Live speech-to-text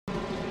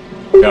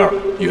Yara,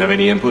 you have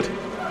any input?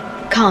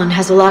 Khan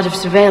has a lot of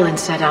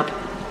surveillance set up.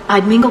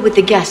 I'd mingle with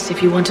the guests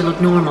if you want to look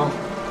normal.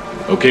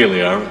 Okay,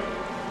 Liara.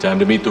 Time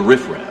to meet the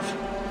riffraff.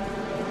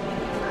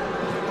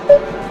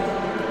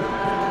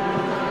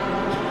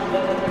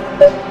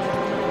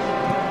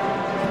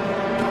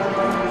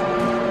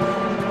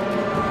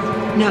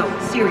 No,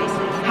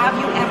 seriously. Have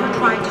you ever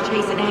tried to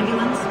chase an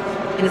ambulance?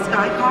 In a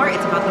sky car,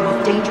 it's about the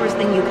most dangerous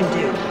thing you can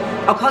do.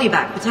 I'll call you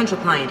back. Potential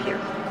client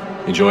here.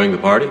 Enjoying the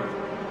party?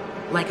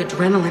 Like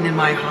adrenaline in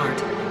my heart.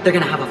 They're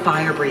gonna have a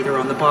fire breather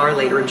on the bar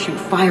later and shoot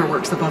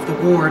fireworks above the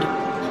ward.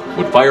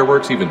 Would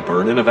fireworks even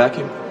burn in a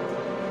vacuum?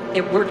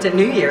 It worked at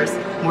New Year's.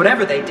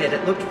 Whatever they did,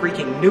 it looked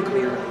freaking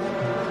nuclear.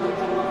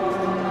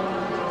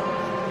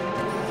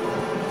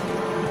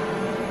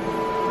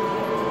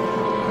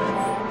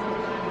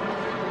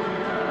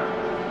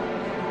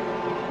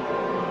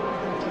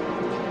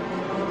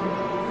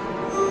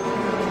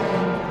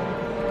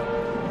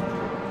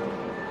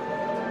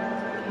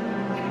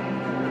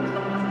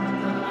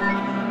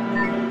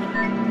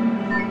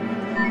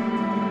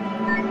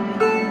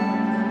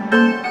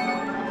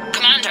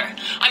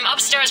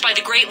 By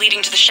the grate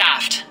leading to the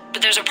shaft,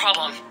 but there's a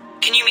problem.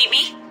 Can you meet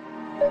me?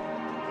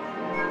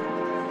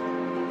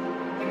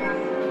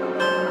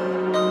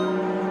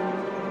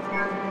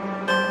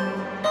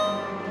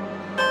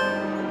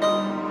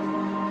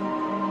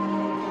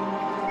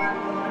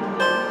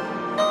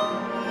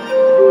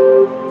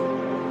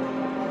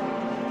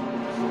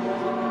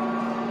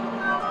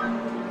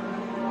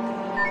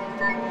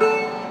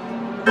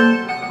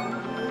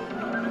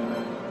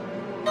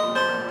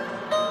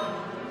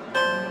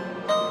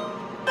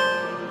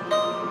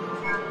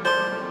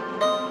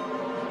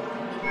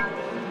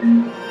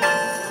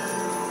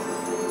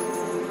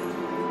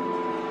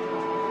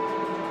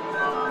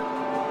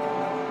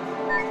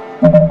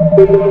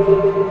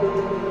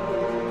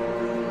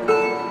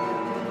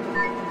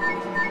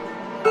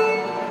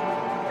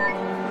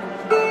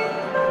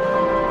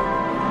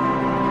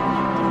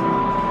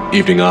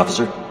 Evening,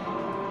 officer.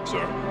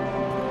 Sir.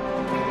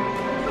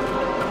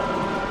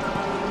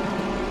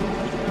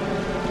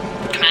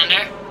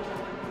 Commander?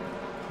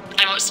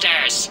 I'm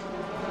upstairs.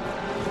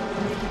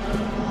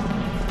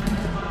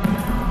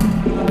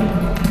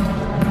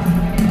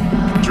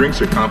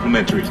 Drinks are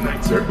complimentary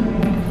tonight, sir.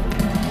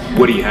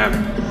 What are you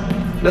having?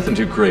 Nothing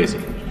too crazy.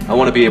 I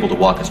want to be able to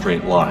walk a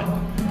straight line.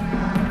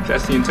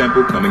 Cassian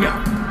Temple coming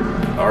up.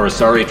 Are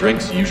Asari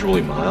drinks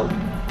usually mild?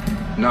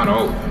 Not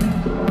all of them.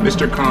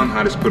 Mr. Khan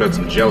had us put out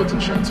some gelatin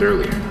shots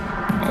earlier.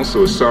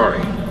 Also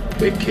Asari.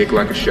 They kick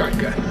like a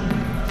shotgun.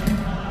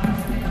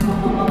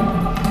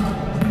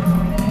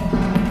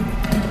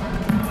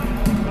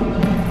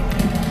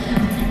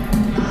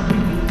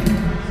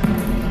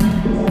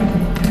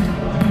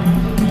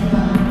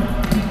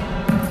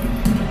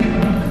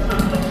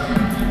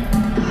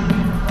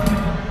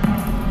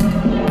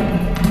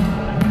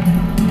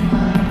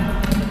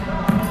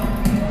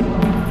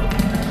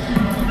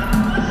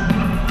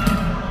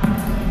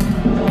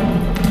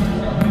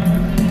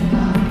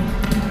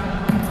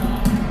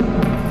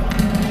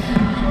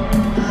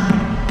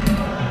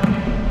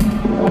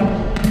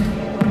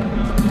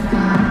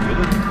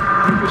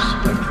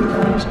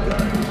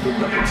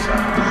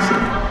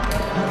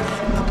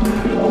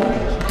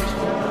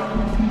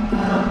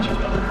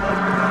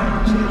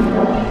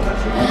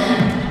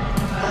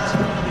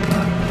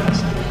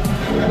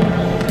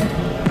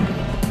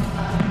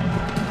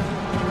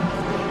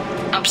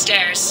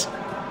 Upstairs.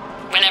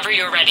 Whenever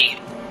you're ready.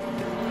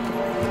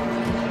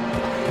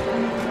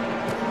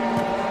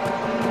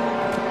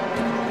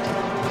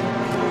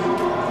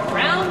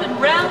 Round and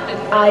round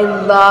and... I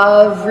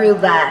love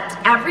roulette.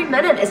 Every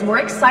minute is more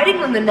exciting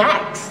than the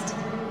next.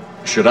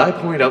 Should I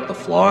point out the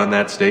flaw in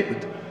that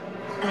statement?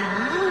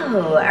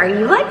 Oh, are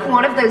you like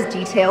one of those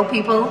detail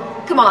people?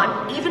 Come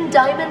on, even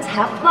diamonds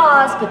have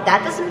flaws, but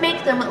that doesn't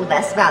make them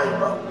less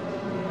valuable.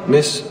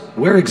 Miss,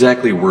 where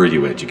exactly were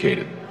you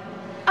educated?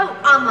 Oh,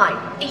 online.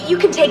 You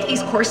can take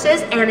these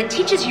courses, and it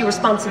teaches you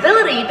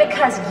responsibility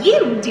because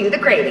you do the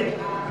grading.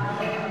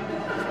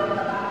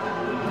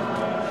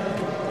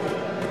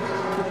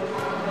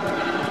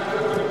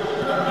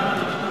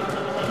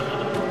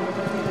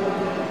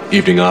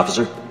 Evening,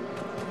 officer.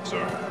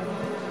 Sir.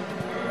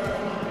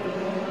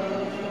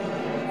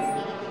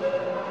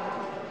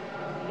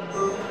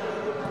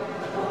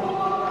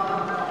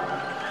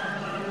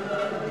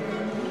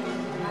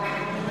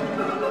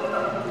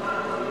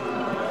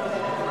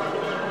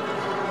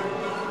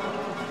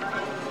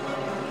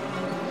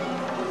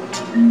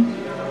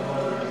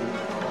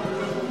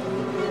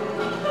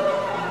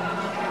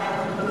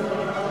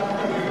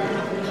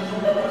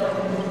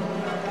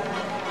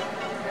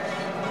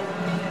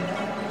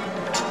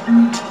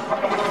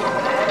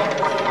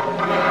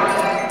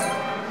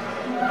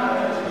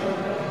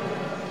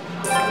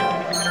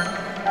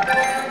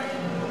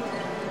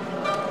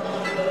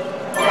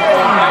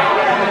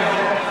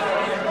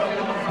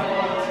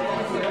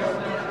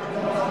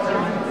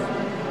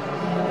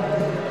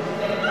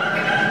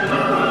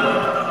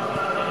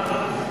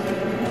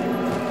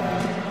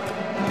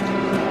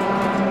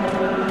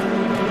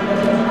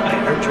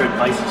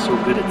 device is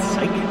so good at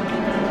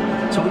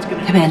psychic. So it's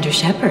gonna... Commander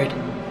Shepard.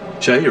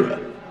 Shaira.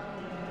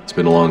 It's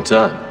been a long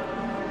time.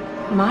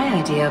 My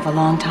idea of a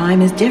long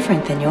time is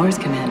different than yours,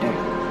 Commander.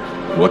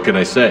 What can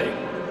I say?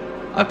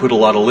 I put a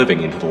lot of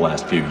living into the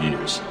last few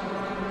years.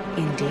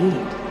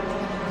 Indeed.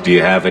 Do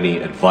you have any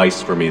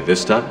advice for me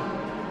this time?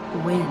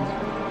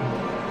 When?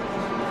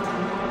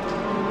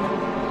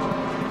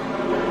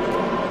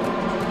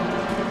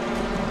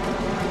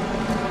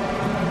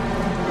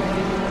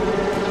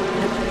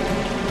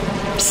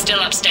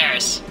 Still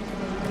upstairs.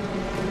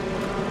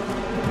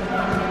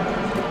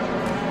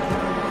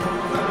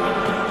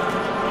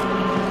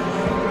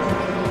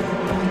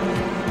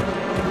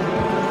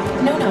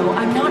 No,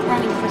 I'm not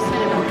running for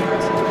Citadel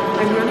Council.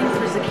 I'm running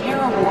for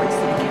Zakara Ward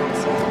City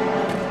Council.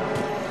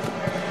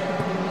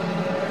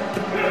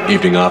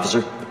 Evening,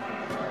 officer.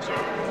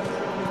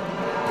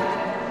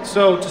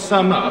 So, to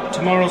sum up,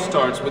 tomorrow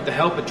starts with the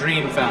Help a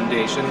Dream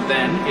Foundation,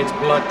 then it's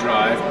blood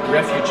drive,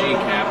 refugee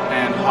camp,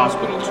 and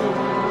hospital tour.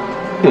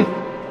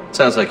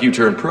 Sounds like you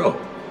turned pro.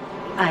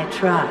 I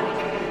try.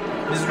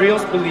 Ms.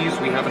 Rios believes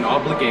we have an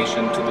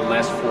obligation to the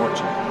less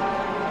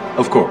fortunate.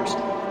 Of course.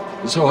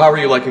 So how are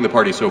you liking the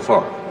party so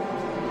far?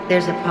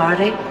 There's a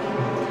party?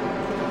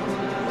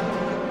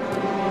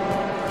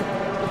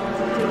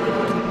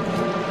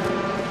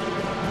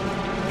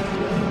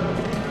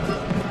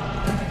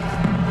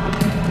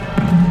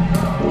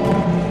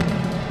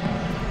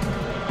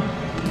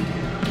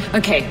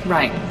 Okay,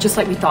 right. Just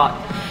like we thought.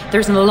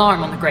 There's an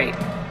alarm on the grate.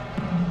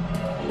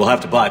 We'll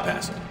have to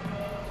bypass it.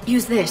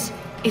 Use this.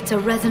 It's a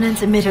resonance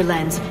emitter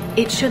lens.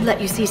 It should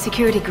let you see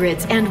security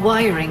grids and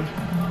wiring.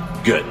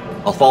 Good.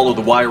 I'll follow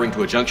the wiring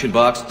to a junction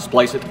box,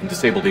 splice it, and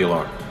disable the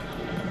alarm.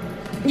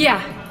 Yeah.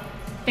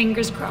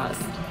 Fingers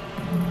crossed.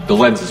 The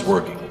lens is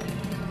working.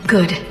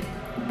 Good.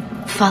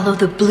 Follow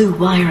the blue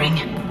wiring.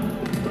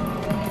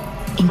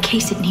 In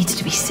case it needs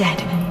to be said,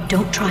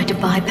 don't try to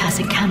bypass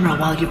a camera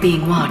while you're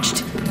being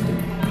watched.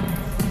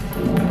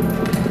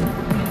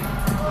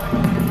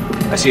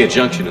 I see a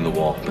junction in the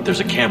wall, but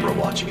there's a camera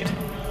watching it.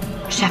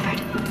 Shepard,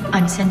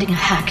 I'm sending a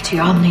hack to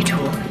your Omni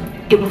tool.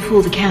 It will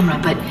fool the camera,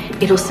 but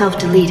it'll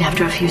self-delete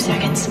after a few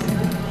seconds.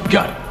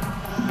 Got it.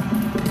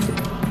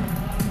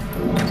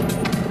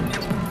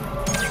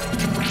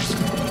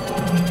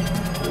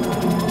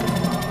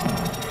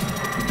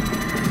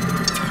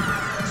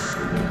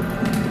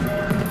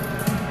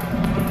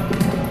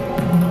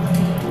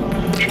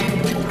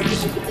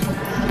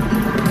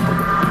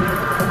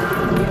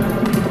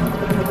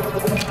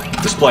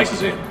 The splice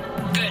is in.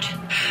 Good.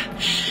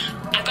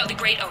 I've got the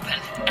grate open,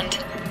 and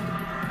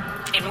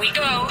in we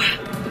go.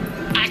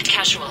 Act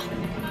casual.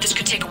 This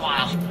could take a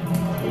while.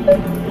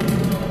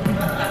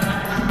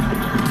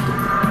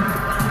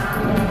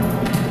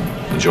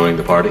 Enjoying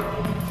the party?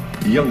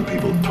 Young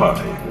people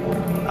party.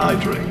 I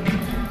drink.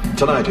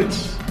 Tonight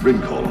it's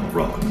ring call on the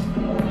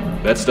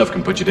road. That stuff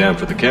can put you down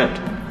for the count.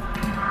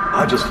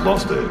 I just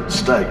lost a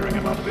staggering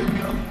amount of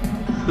income.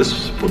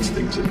 This puts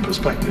things in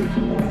perspective.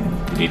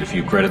 You need a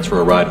few credits for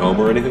a ride home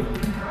or anything?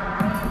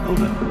 Oh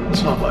no,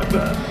 it's not like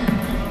that.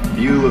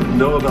 You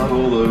know about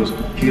all those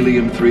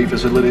helium-3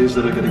 facilities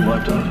that are getting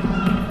wiped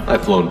out?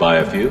 I've flown by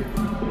a few.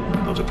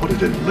 Well, to put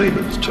it in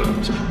layman's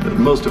terms,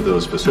 most of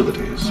those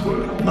facilities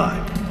were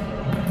mine.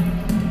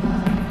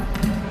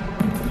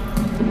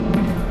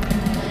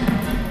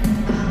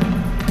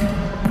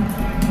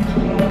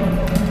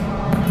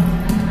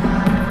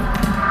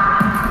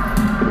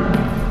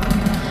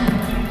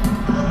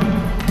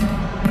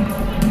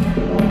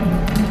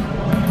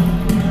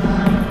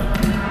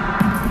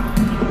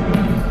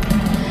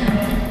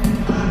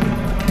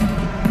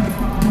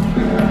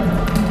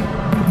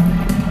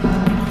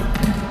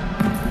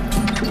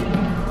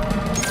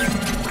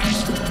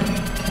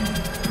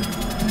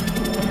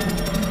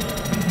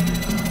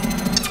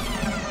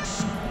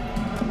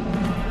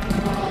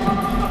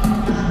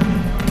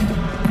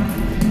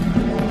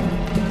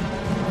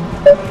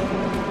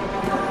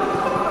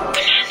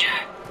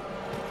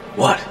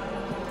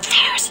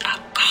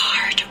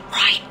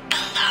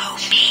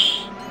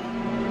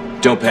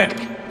 Don't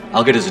panic.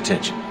 I'll get his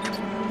attention.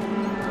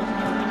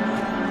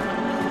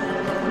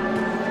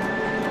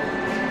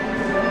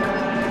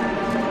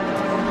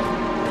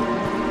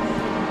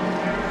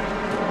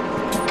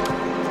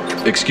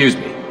 Excuse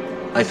me.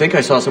 I think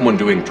I saw someone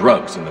doing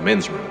drugs in the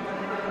men's room.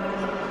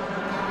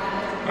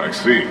 I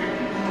see.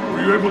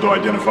 Were you able to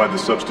identify the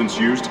substance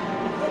used?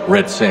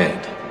 Red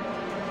sand.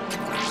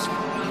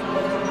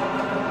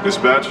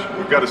 Dispatch,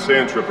 we've got a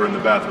sand tripper in the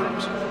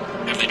bathrooms.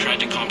 Have they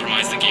tried to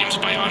compromise the games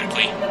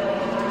bionically?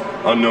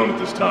 Unknown at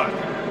this time.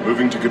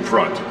 Moving to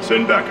confront.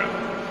 Send backup.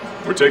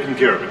 We're taking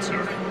care of it,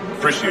 sir.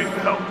 Appreciate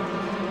the help.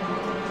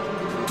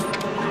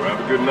 You have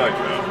a good night,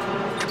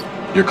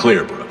 pal. You're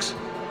clear, Brooks.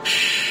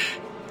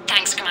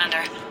 Thanks,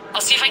 Commander.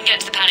 I'll see if I can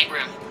get to the panic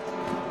room.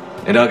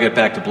 And I'll get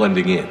back to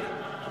blending in.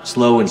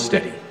 Slow and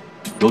steady.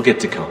 We'll get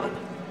to Khan.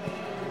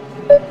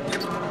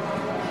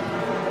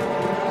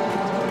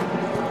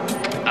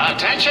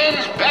 Attention,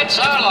 bets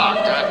are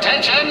locked.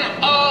 Attention,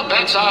 all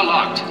bets are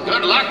locked.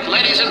 Good luck,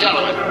 ladies and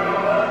gentlemen.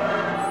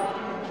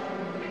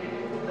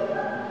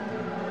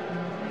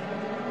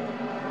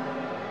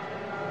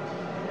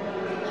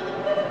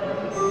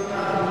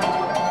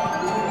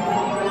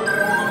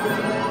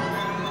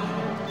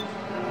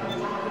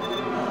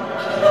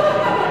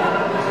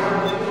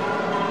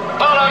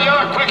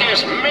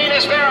 quickest,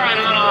 meanest Baron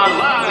on our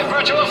live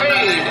virtual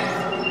feed.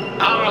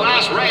 Our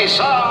last race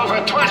saw over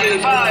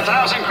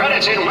 25,000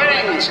 credits in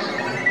winnings.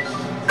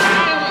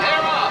 And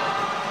they're off.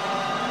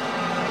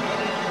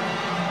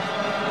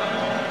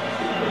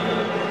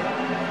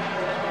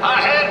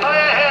 Ahead by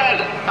a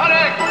head, a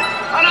neck,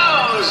 a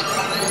nose.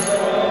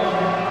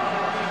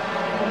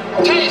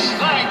 Tastes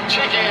like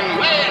chicken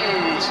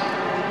wins.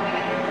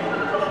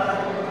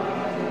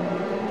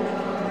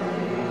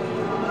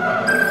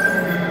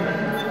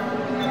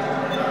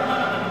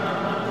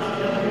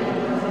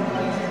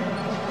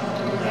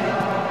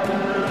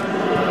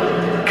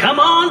 Come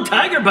on,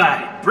 Tiger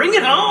Bite, bring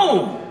it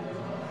home.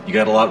 You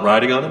got a lot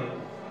riding on him?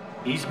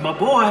 He's my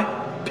boy.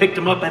 Picked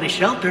him up at a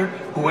shelter.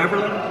 Whoever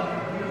let him.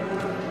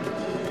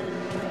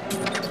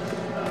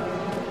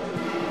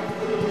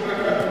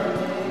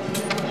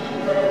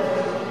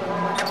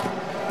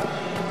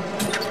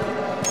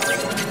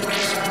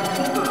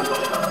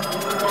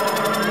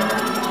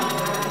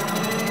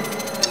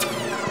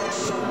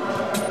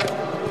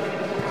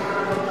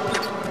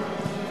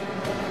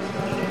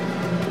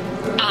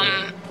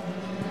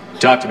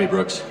 Talk to me,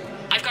 Brooks.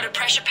 I've got a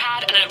pressure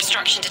pad and an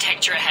obstruction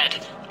detector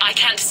ahead. I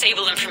can't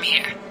disable them from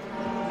here.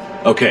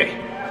 Okay.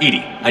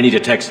 Edie, I need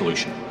a tech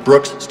solution.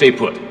 Brooks, stay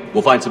put.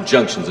 We'll find some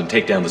junctions and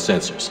take down the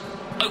sensors.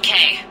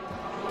 Okay.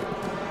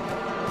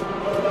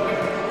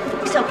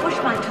 So push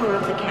my tour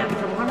of the camp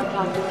from 1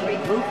 o'clock to 3.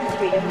 Move the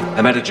 3 to 1.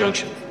 I'm at a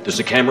junction. There's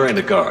a camera and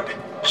a guard.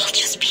 I'll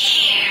just be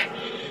here.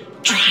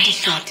 Try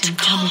not to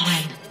call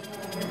when.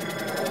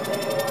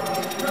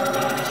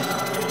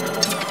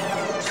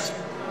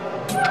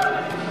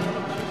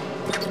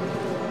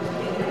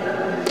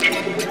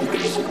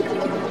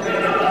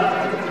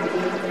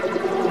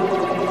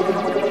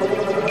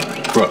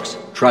 Brooks,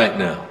 try it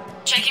now.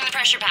 Checking the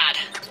pressure pad.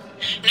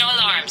 No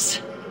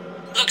alarms.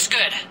 Looks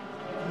good.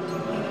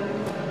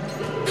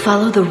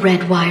 Follow the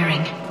red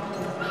wiring.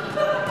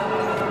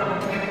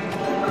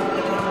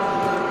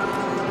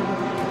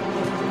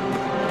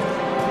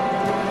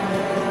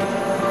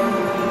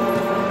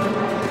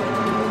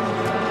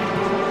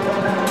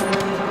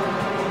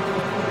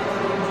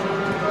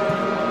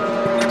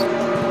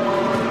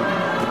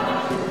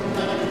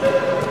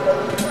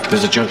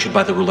 There's a junction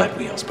by the roulette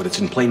wheels, but it's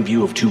in plain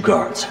view of 2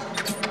 guards.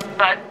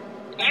 But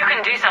you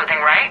can do something,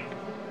 right?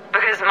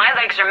 Because my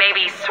legs are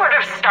maybe sort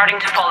of starting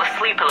to fall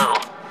asleep a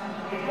little.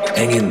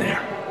 Hang in there.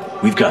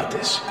 We've got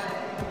this.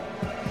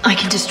 I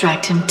can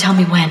distract him. Tell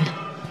me when.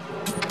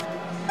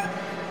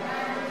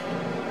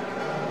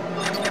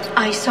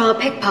 I saw a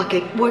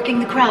pickpocket working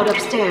the crowd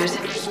upstairs.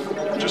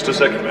 Just a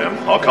second, ma'am.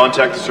 I'll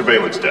contact the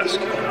surveillance desk.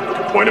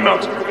 Point him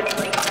out to me.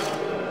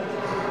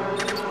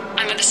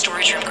 I'm in the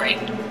storage room, great.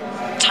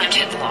 Time to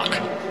hit the lock.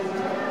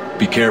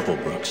 Be careful,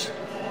 Brooks.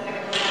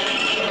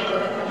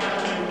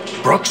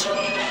 Brooks?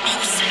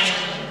 All set.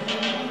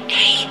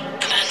 Hey,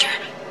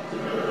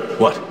 Commander.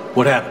 What?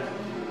 What happened?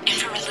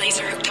 Infrared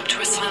laser hooked up to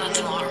a silent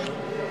alarm.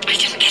 I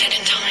didn't get it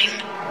in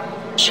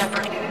time.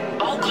 Shepard,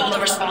 I'll call the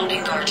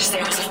responding guard to say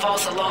it was a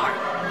false alarm,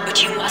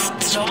 but you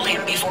must stall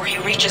him before he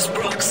reaches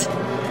Brooks.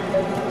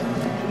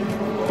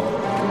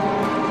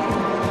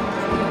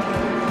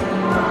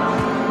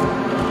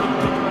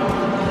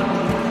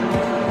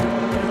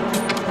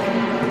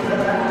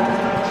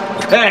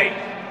 Hey!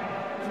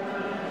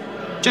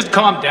 Just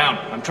calm down.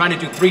 I'm trying to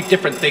do 3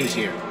 different things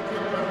here.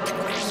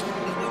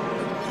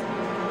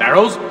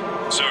 Barrows?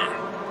 Sir,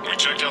 we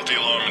checked out the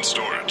alarm in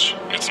storage.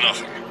 It's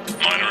nothing.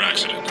 Minor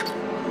accident.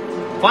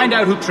 Find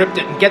out who tripped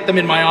it and get them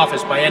in my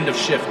office by end of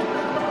shift.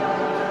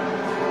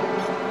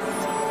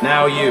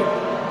 Now you.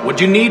 What'd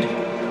you need?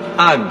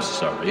 I'm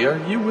sorry, are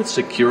you with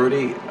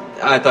security?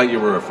 I thought you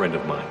were a friend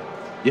of mine.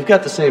 You've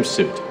got the same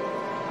suit.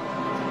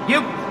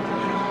 You.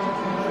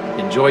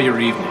 Enjoy your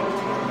evening.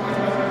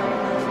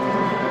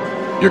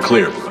 You're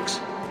clear, Brooks.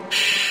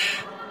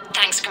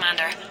 Thanks,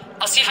 Commander.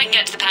 I'll see if I can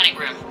get to the panic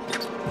room.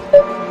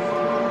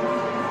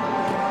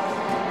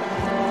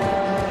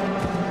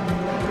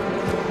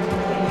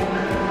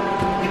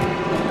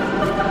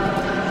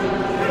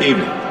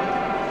 Evening.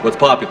 What's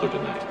popular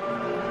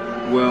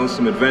tonight? Well,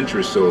 some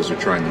adventurous souls are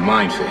trying the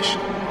mind fish.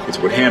 It's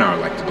what Hanar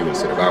like to do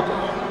instead of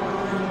alcohol.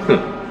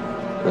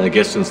 I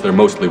guess since they're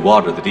mostly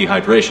water, the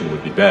dehydration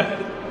would be bad.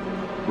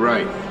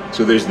 Right.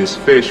 So there's this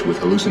fish with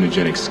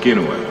hallucinogenic skin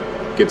oil.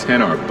 Gets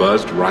Hanar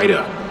buzzed right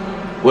up.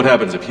 What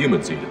happens if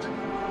humans eat it?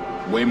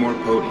 Way more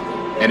potent.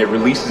 And it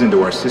releases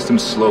into our system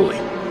slowly.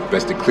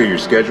 Best to clear your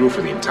schedule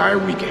for the entire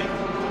weekend.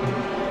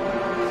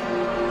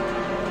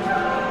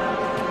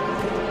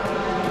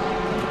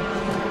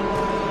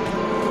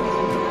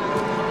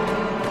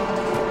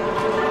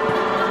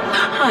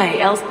 Hi,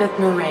 Elspeth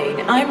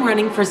Moraine. I'm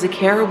running for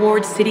Zakara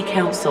Ward City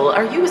Council.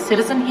 Are you a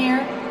citizen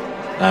here?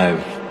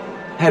 I've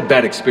had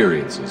bad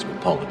experiences with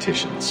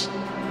politicians.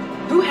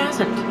 Who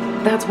hasn't?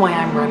 That's why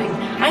I'm running.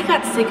 I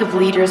got sick of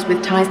leaders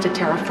with ties to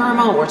terra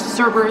firma or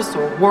Cerberus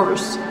or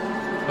worse.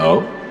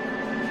 Oh?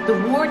 The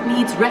ward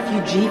needs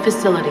refugee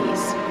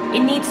facilities.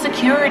 It needs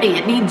security.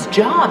 It needs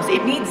jobs.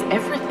 It needs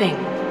everything.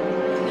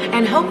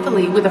 And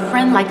hopefully, with a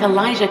friend like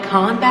Elijah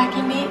Khan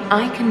backing me,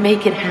 I can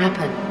make it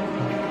happen.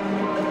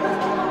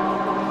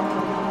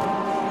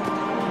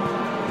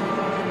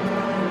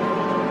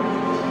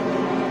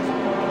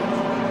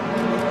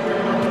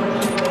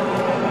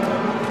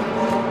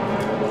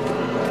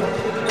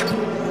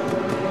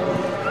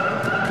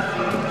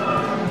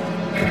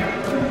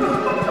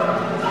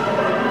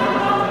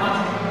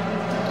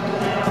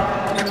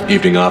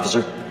 Evening,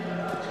 officer.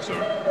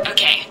 Sir.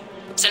 Okay,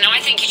 so now I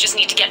think you just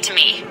need to get to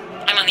me.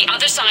 I'm on the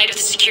other side of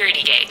the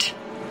security gate.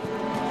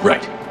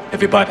 Right.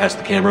 Have you bypassed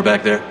the camera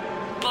back there?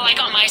 Well, I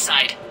got my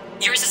side.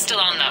 Yours is still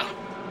on, though.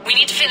 We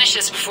need to finish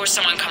this before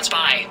someone comes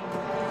by.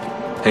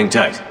 Hang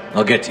tight.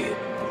 I'll get to you.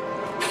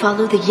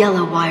 Follow the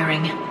yellow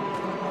wiring.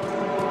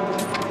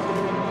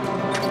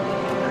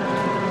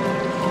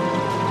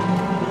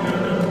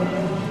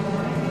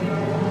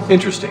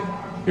 Interesting.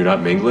 You're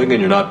not mingling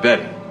and you're not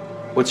betting.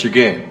 What's your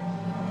game?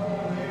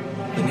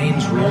 The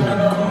name's Rolling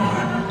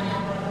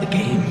Corn. The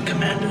game,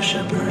 Commander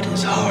Shepard,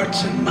 is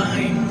hearts and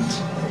minds.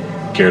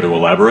 Care to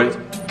elaborate?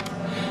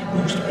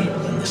 Most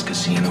people in this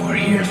casino are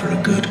here for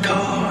a good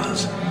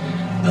cause.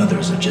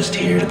 Others are just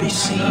here to be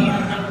seen.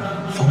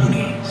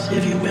 Phonies,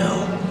 if you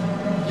will.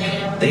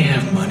 They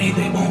have money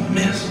they won't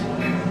miss.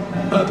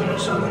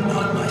 Others, who are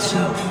not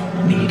myself,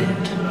 need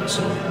it.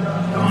 So,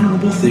 the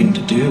honorable thing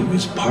to do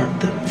is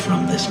part them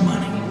from this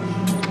money.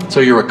 So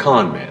you're a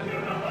con man?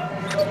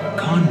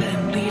 Con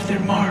men leave their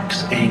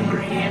marks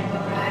angry.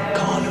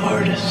 Con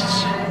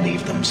artists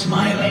leave them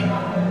smiling.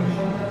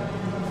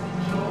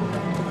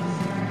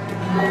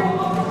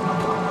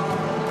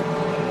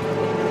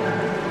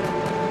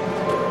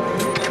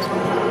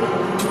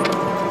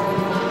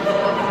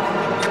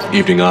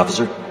 Evening,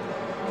 officer.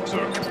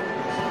 Sir.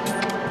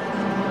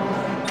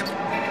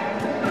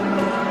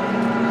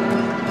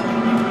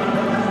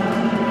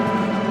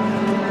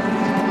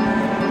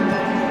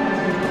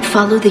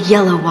 Follow the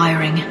yellow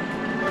wiring.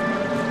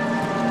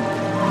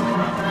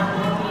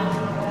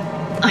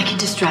 I can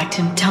distract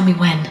him. Tell me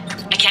when.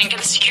 I can't get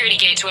the security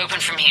gate to open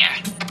from here.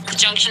 The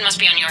junction must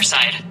be on your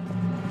side.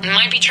 It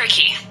might be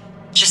tricky,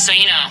 just so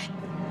you know.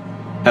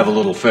 Have a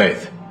little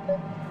faith.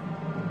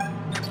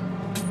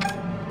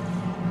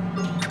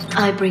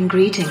 I bring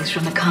greetings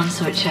from the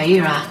consort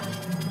Shaira.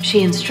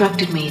 She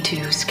instructed me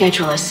to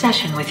schedule a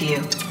session with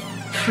you,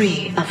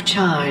 free of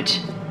charge.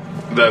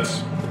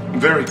 That's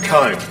very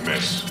kind,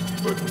 miss.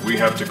 But we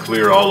have to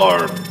clear all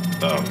our,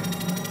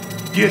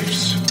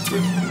 gifts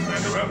with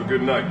Commander. Have a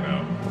good night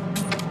now.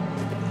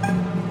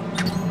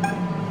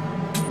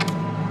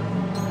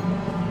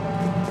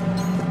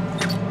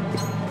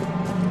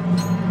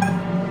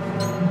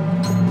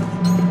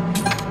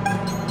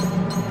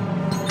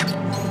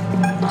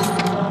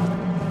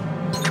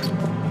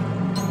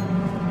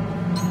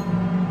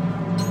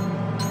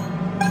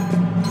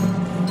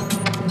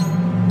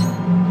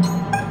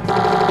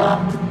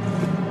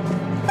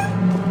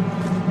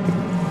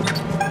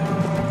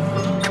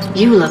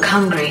 You look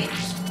hungry.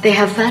 They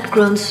have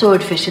vat-grown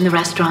swordfish in the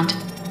restaurant.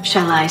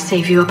 Shall I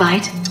save you a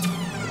bite?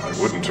 I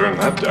wouldn't turn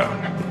that down.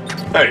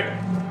 Hey,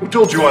 who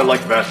told you I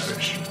like that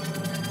fish?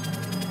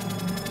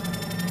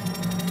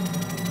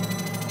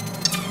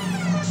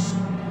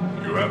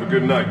 You have a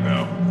good night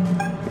now.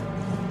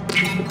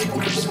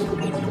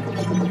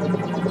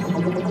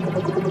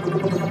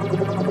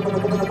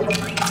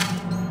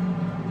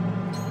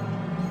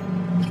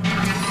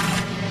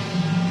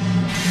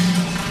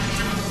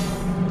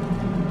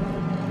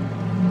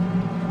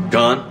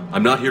 Con,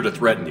 I'm not here to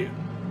threaten you.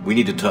 We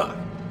need to talk.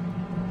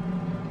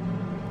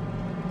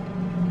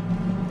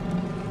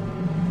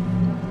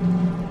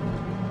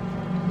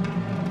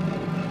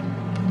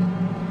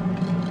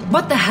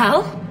 What the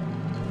hell?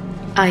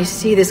 I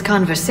see this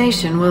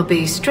conversation will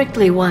be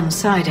strictly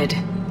one-sided.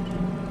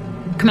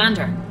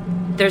 Commander,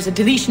 there's a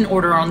deletion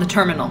order on the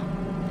terminal.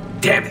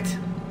 Damn it.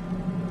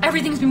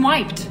 Everything's been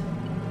wiped.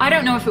 I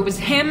don't know if it was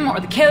him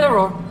or the killer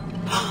or...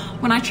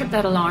 When I tripped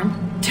that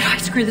alarm, did I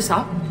screw this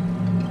up?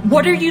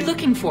 What are you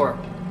looking for?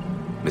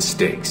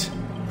 Mistakes.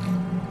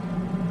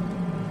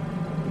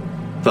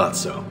 Thought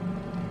so.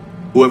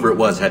 Whoever it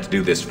was had to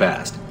do this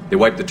fast. They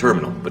wiped the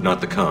terminal, but not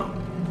the comm.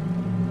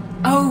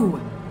 Oh,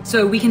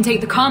 so we can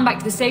take the comm back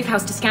to the safe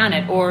house to scan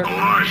it, or...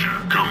 Elijah,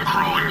 come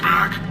crawling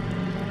back.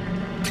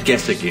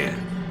 Guess again.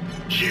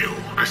 You.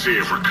 I see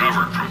you've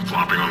recovered from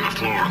flopping on the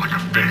floor like a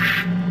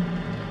fish.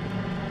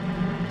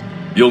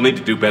 You'll need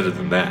to do better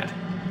than that.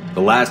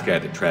 The last guy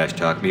that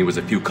trash-talked me was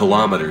a few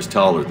kilometers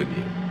taller than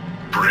you.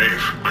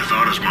 Brave. I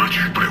thought as much,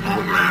 but it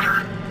won't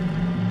matter.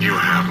 You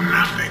have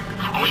nothing.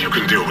 All you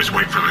can do is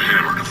wait for the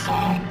hammer to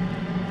fall.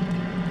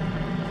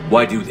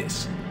 Why do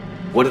this?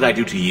 What did I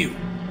do to you?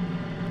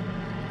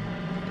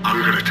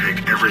 I'm gonna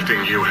take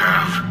everything you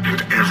have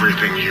and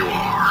everything you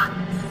are.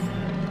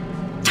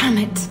 Damn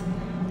it.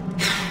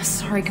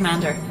 Sorry,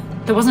 Commander.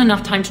 There wasn't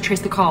enough time to trace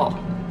the call.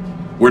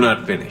 We're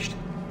not finished.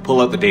 Pull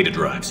out the data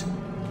drives.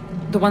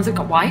 The ones that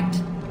got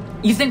wiped?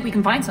 You think we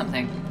can find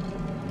something?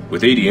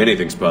 With EDI,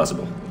 anything's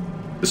possible.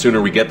 The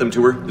sooner we get them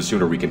to her, the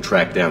sooner we can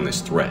track down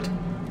this threat.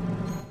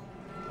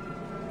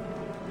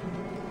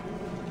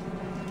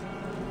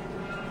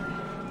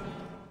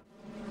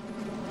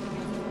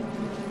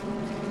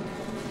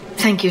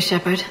 Thank you,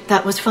 Shepard.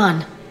 That was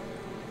fun.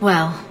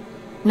 Well,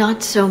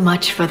 not so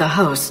much for the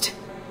host.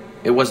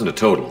 It wasn't a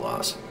total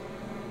loss.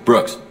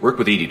 Brooks, work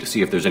with EDI to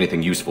see if there's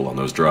anything useful on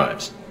those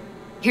drives.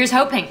 Here's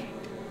hoping.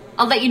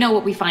 I'll let you know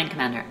what we find,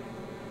 Commander.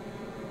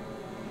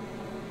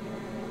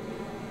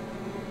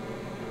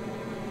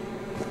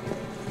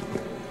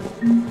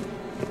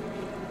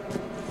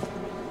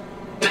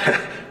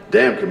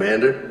 Damn,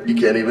 Commander. You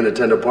can't even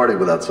attend a party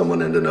without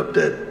someone ending up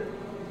dead.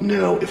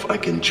 Now, if I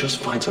can just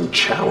find some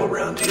chow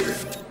around here,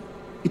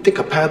 you'd think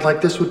a pad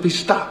like this would be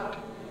stocked.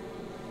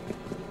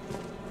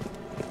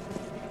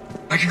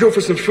 I could go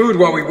for some food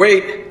while we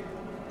wait.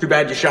 Too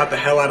bad you shot the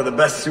hell out of the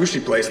best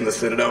sushi place in the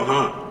Citadel,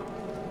 huh?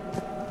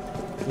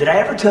 Did I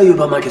ever tell you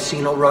about my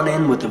casino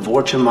run-in with the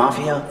Vorcha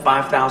Mafia?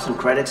 5,000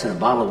 credits and a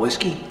bottle of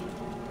whiskey?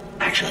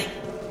 Actually,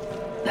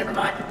 never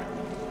mind.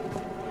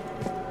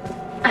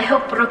 I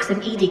hope Brooks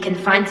and Edie can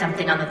find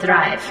something on the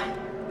drive.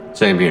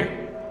 Same here.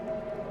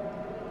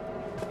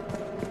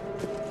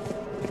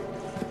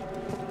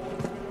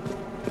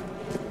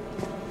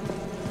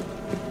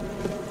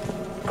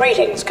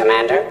 Greetings,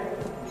 Commander.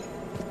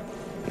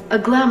 A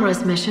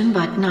glamorous mission,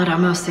 but not our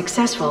most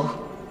successful.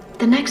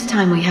 The next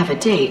time we have a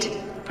date,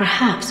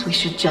 perhaps we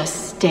should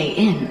just stay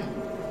in.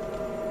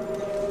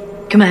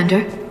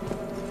 Commander?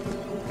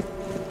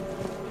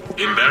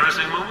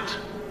 Embarrassing moment?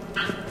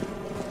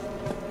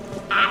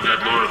 I've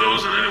got more of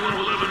those than anyone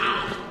will ever know.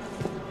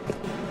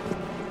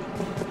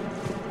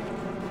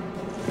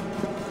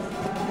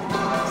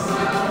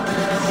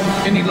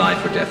 Any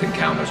life or death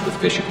encounters with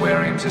fish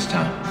aquariums this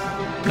time?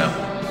 No.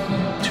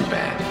 Too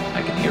bad.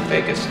 I can hear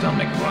Vega's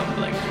stomach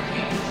rumbling for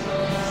me.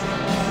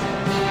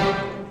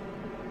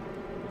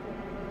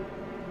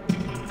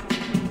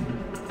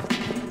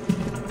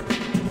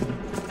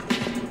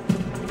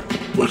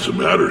 What's the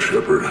matter,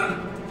 Shepard?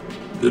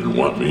 Didn't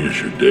want me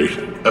as your date?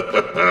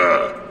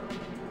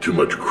 Too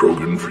much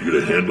Krogan for you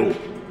to handle?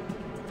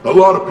 A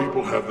lot of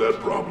people have that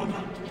problem.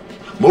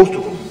 Most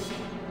of them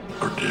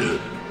are dead.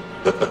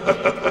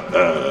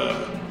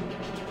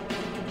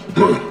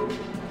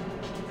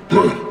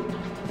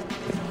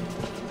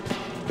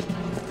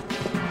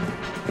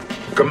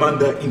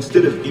 Commander,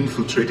 instead of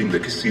infiltrating the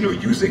casino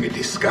using a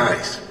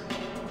disguise,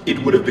 it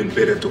would have been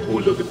better to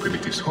hold all the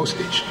primitives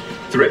hostage,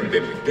 threaten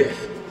them with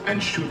death,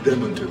 and shoot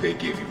them until they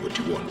gave you what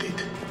you wanted.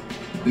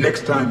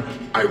 Next time,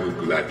 I will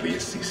gladly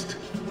assist.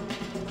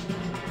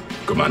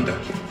 Commander.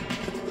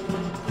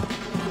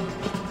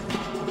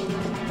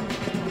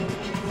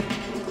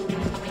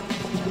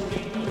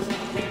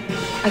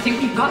 I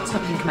think we've got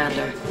something,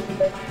 Commander.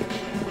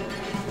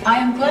 I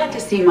am glad to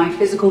see my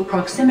physical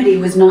proximity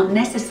was not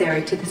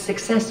necessary to the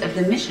success of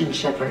the mission,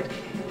 Shepard.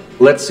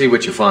 Let's see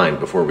what you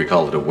find before we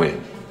call it a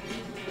win.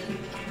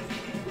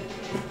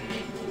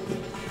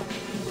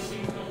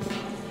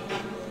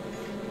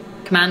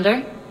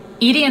 Commander,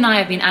 Edie and I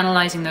have been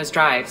analyzing those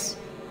drives.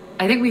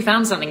 I think we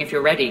found something if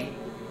you're ready.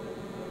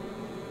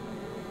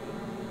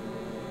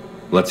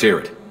 Let's hear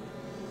it.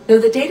 Though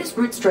the data's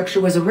root structure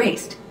was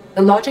erased,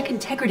 the logic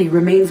integrity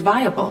remains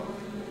viable.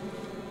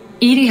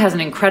 Edie has an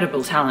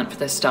incredible talent for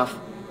this stuff.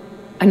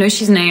 I know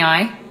she's an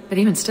AI, but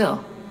even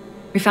still.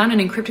 We found an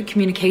encrypted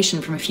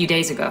communication from a few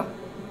days ago.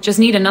 Just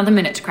need another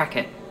minute to crack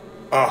it.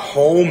 A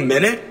whole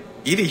minute?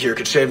 Edie here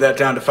could shave that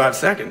down to 5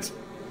 seconds.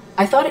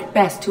 I thought it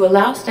best to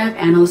allow Staff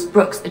Analyst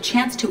Brooks a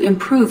chance to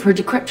improve her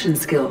decryption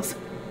skills.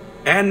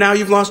 And now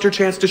you've lost your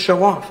chance to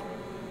show off.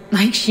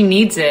 Like she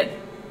needs it.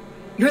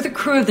 You're the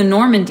crew of the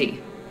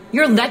Normandy.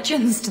 You're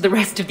legends to the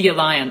rest of the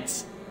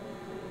Alliance.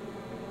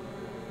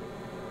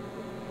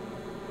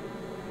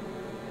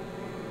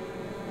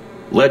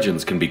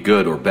 Legends can be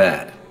good or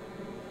bad.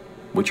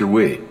 Which are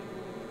we?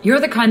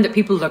 You're the kind that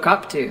people look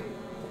up to.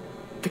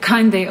 The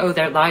kind they owe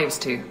their lives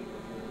to.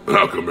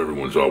 How come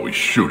everyone's always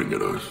shooting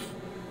at us?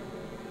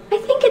 I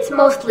think it's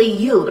mostly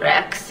you,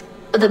 Wrex.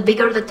 The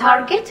bigger the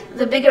target,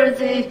 the bigger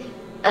the,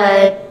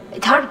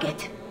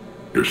 target.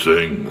 You're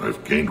saying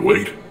I've gained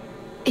weight?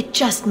 It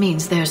just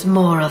means there's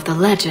more of the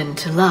legend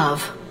to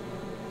love.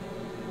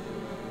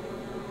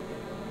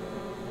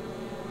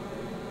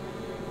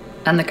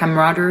 And the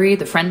camaraderie,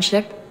 the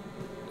friendship.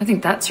 I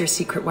think that's your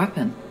secret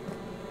weapon.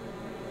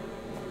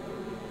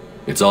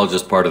 It's all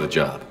just part of the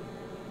job.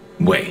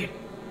 Wait.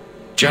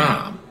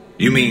 Job?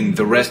 You mean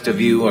the rest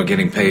of you are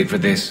getting paid for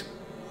this?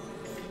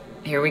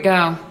 Here we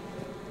go.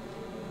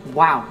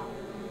 Wow.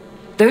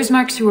 Those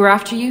mercs who were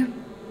after you,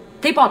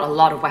 they bought a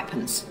lot of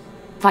weapons.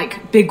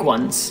 Like, big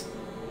ones.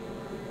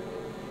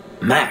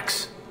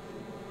 Max,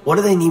 what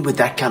do they need with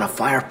that kind of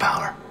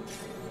firepower?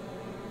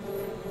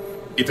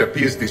 It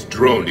appears this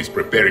drone is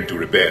preparing to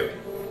rebel.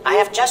 I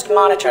have just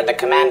monitored the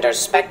Commander's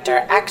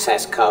Spectre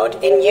access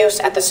code in use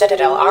at the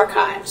Citadel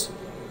archives.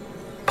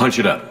 Punch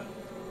it up.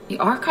 The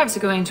archives are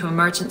going into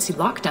emergency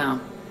lockdown.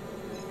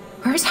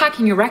 Whoever's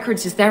hacking your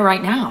records is there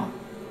right now.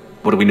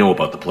 What do we know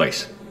about the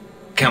place?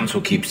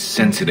 Council keeps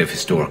sensitive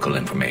historical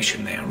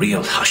information there.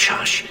 Real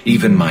hush-hush.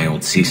 Even my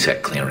old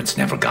CSEC clearance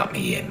never got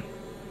me in.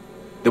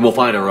 Then we'll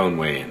find our own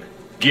way in.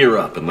 Gear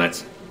up and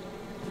let's...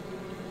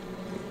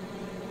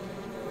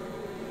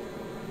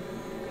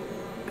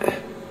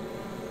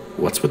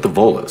 What's with the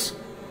Volas?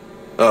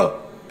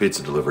 Oh,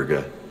 pizza delivery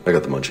guy. I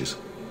got the munchies.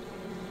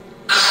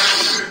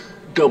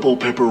 Double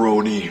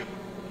pepperoni.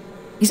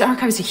 These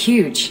archives are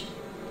huge.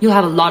 You'll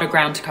have a lot of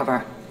ground to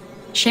cover.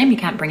 Shame you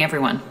can't bring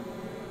everyone.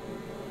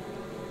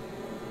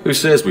 Who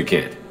says we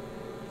can't?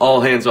 All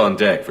hands on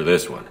deck for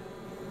this one.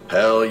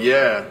 Hell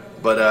yeah.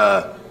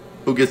 But,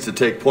 who gets to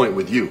take point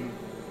with you?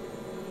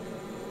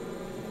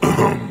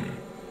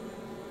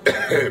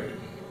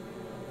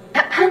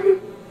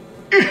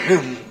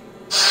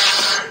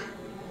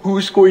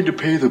 Who's going to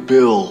pay the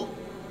bill?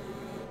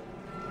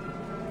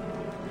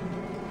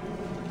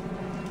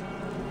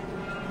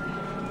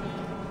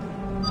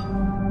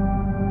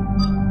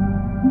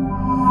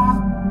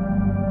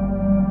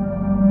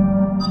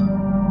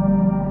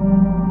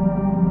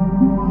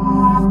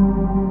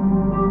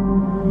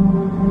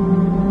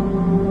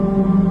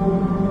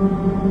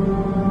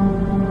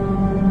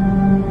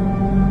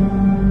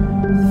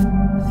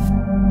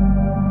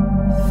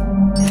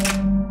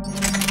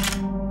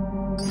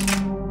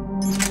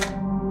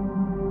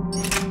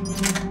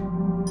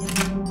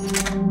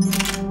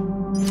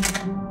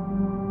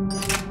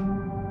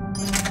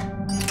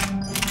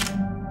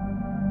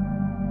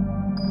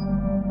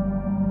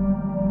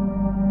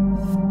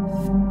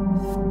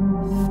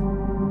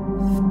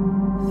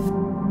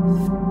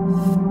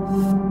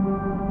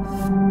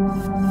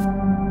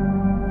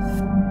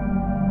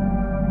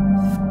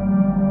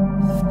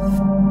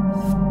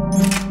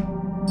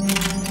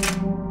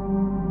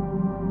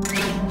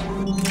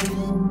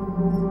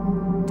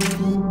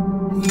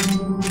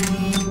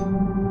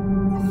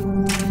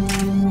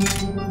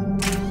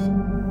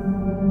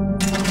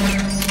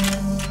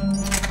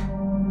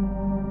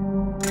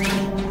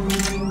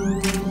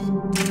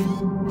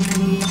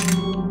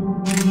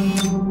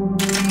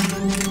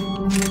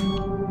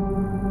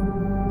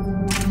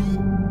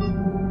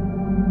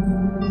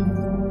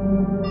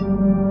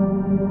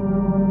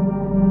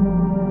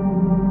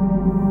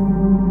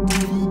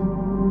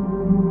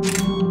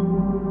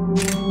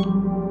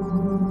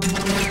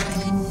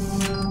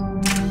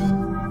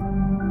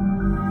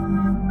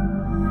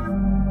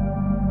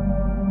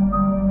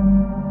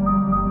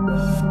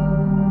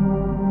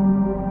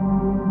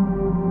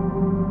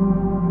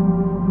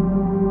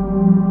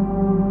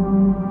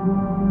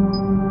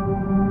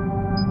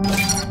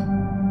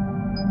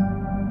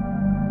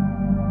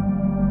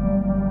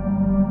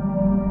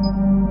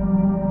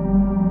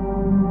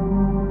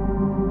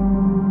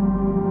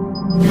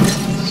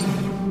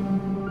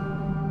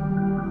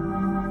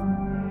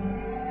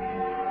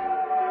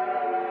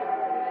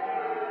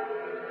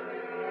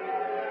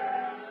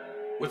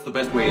 What's the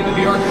best way into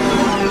the archive?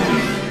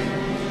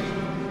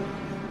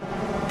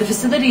 The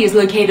facility is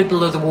located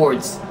below the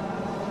wards.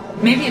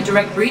 Maybe a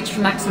direct breach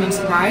for maximum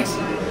surprise?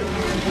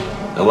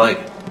 I like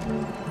it.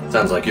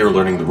 Sounds like you're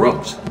learning the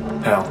ropes.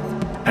 Hell,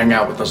 hang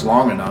out with us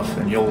long enough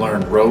and you'll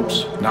learn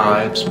ropes,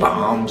 knives,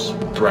 bombs,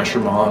 thresher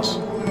maws.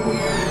 But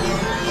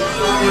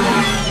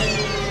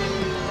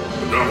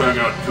don't hang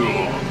out too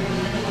long.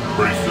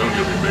 Pretty soon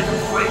you'll be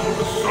making friends with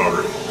the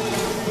sorry.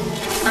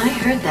 I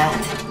heard that.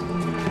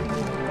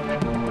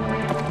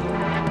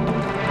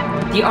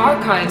 The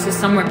archives are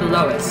somewhere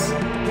below us.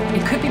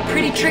 It could be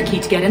pretty tricky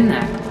to get in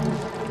there.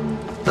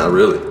 Not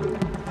really.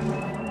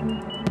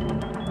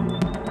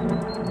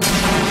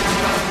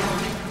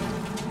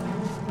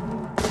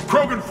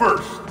 Krogan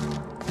first.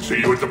 See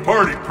you at the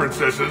party,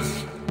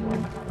 princesses.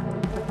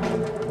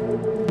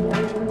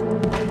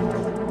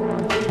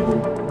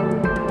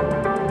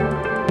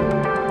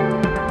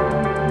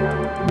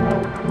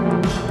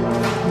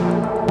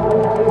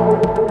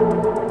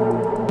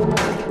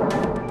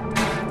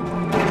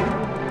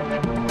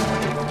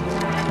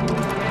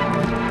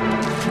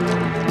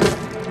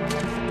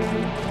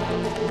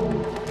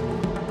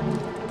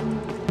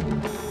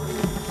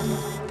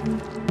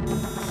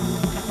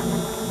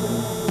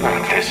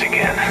 Not this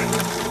again.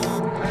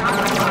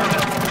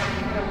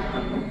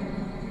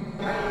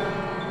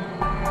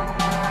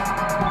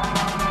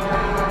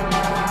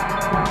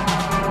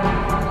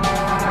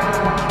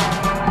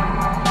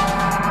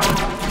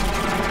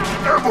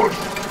 Ambush!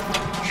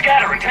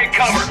 Scatter and take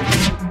cover!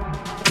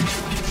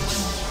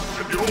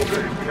 In the old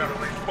days, we had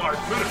at least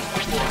 5 minutes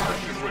before our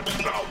mission went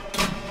south.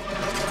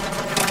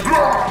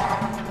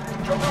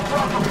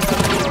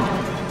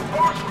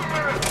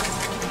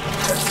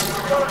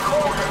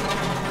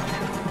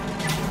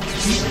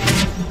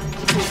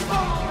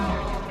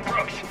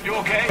 Brooks, you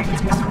okay?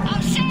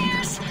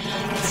 Upstairs!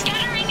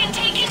 Scattering and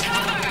taking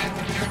cover!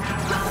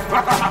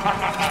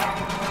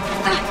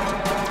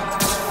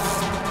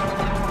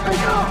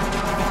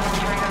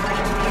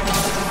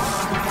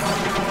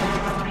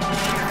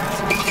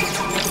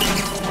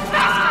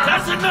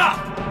 That's enough!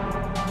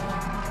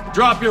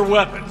 Drop your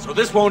weapons, or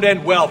this won't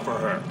end well for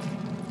her.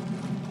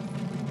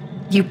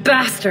 You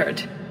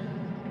bastard!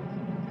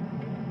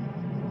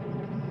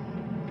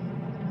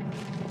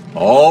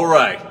 All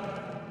right.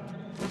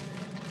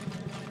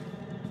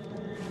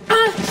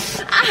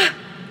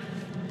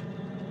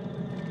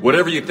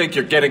 Whatever you think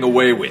you're getting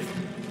away with,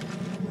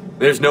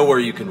 there's nowhere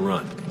you can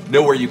run,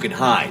 nowhere you can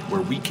hide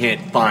where we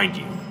can't find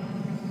you.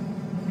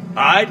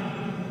 Hide?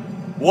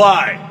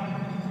 Why?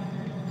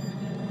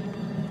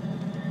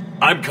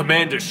 I'm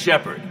Commander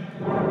Shepard.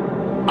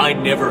 I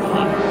never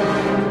hide.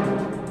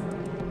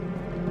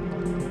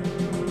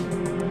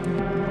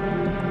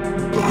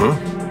 Uh-huh.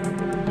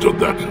 So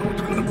that's how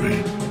it's gonna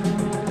be.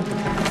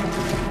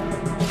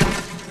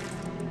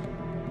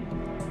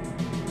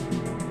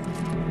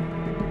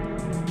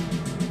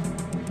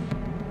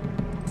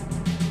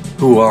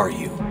 Who are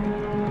you?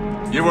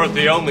 You weren't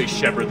the only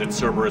Shepard that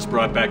Cerberus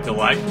brought back to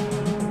life.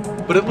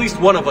 but at least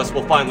one of us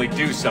will finally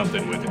do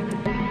something with it.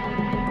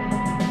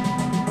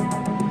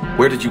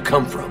 Where did you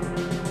come from?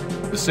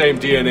 The same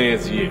DNA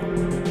as you.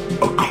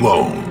 A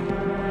clone.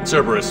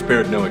 Cerberus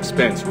spared no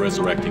expense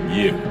resurrecting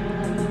you.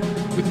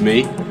 With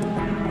me,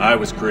 I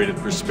was created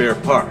for spare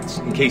parts,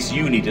 in case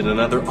you needed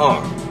another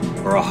arm,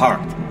 or a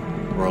heart,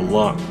 or a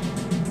lung.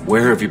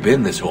 Where have you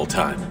been this whole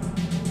time?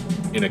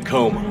 In a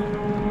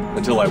coma,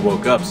 until I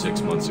woke up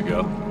 6 months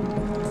ago.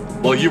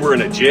 While you were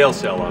in a jail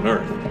cell on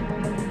Earth,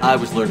 I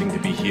was learning to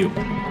be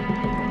human.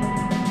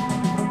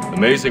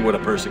 Amazing what a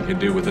person can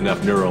do with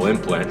enough neural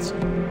implants.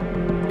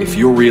 If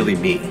you're really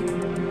me,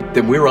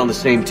 then we're on the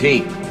same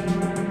team.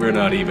 We're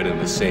not even in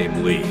the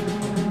same league.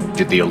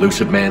 Did the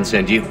elusive man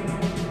send you?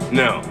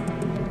 No.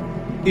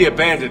 He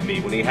abandoned me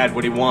when he had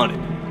what he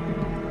wanted.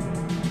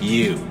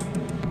 You.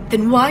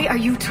 Then why are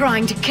you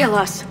trying to kill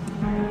us?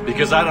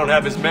 Because I don't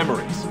have his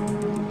memories.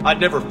 I'd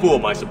never fool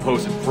my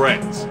supposed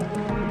friends.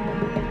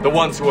 The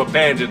ones who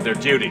abandoned their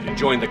duty to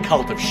join the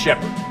cult of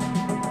Shepard.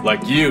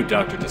 Like you,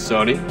 Dr.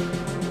 Tassoni.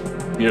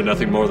 You're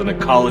nothing more than a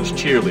college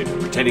cheerleader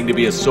pretending to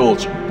be a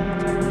soldier.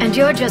 And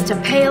you're just a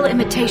pale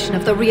imitation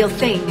of the real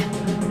thing.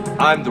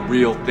 I'm the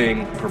real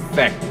thing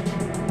perfected.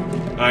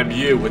 I'm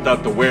you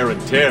without the wear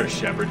and tear,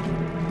 Shepard.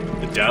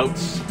 The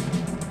doubts,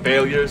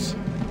 failures.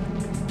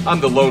 I'm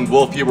the lone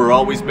wolf you were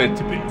always meant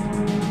to be.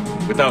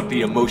 Without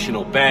the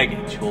emotional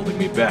baggage holding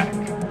me back.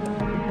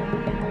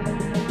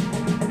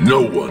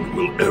 No one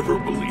will ever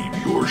believe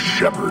you're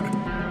Shepard.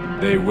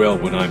 They will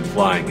when I'm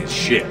flying his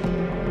ship.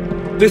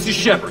 This is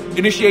Shepard.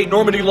 Initiate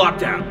Normandy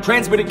lockdown.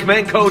 Transmitting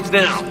command codes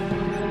now.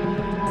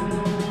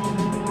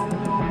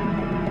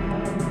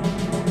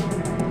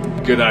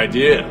 Good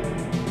idea.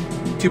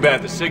 Too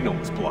bad the signal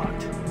was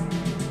blocked.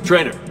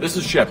 Trainer, this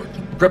is Shepard.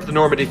 Prep the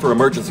Normandy for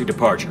emergency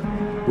departure.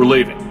 We're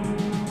leaving.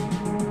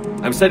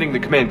 I'm setting the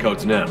command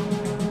codes now.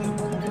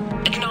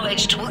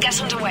 Acknowledged. We'll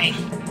get underway.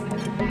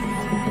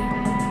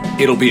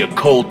 It'll be a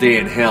cold day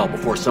in hell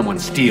before someone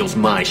steals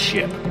my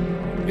ship.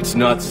 It's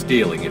not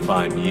stealing if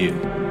I'm you.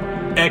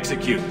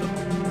 Execute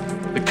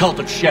them. The cult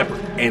of Shepard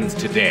ends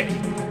today.